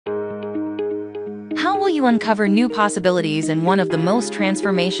will you uncover new possibilities in one of the most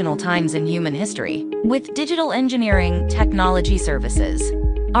transformational times in human history, with digital engineering technology services.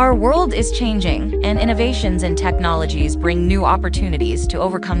 Our world is changing, and innovations in technologies bring new opportunities to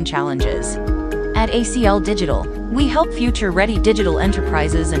overcome challenges. At ACL Digital, we help future-ready digital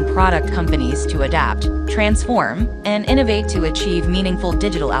enterprises and product companies to adapt, transform, and innovate to achieve meaningful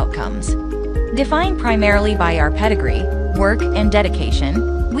digital outcomes. Defined primarily by our pedigree, work, and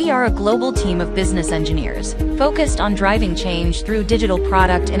dedication, we are a global team of business engineers, focused on driving change through digital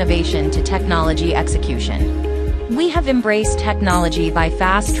product innovation to technology execution. We have embraced technology by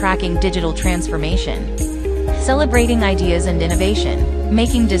fast-tracking digital transformation, celebrating ideas and innovation,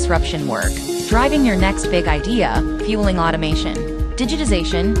 making disruption work, driving your next big idea, fueling automation,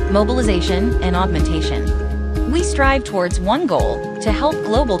 digitization, mobilization, and augmentation. We strive towards one goal: to help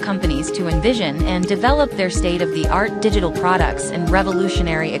global companies to envision and develop their state-of-the-art digital products and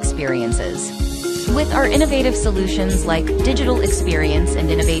revolutionary experiences. With our innovative solutions like digital experience and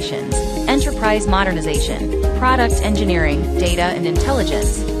innovations, enterprise modernization, product engineering, data and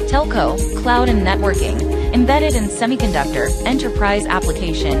intelligence, telco, cloud and networking, embedded and semiconductor, enterprise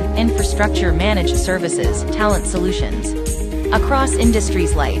application, infrastructure managed services, talent solutions. Across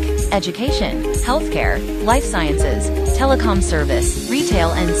industries like education, healthcare, life sciences, telecom service,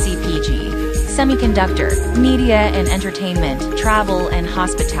 retail and CPG, semiconductor, media and entertainment, travel and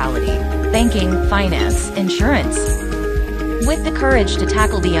hospitality, banking, finance, insurance. With the courage to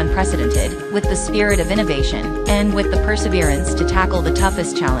tackle the unprecedented, with the spirit of innovation, and with the perseverance to tackle the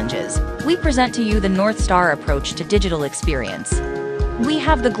toughest challenges, we present to you the North Star approach to digital experience. We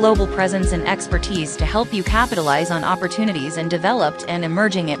have the global presence and expertise to help you capitalize on opportunities in developed and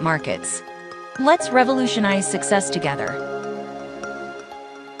emerging markets. Let's revolutionize success together.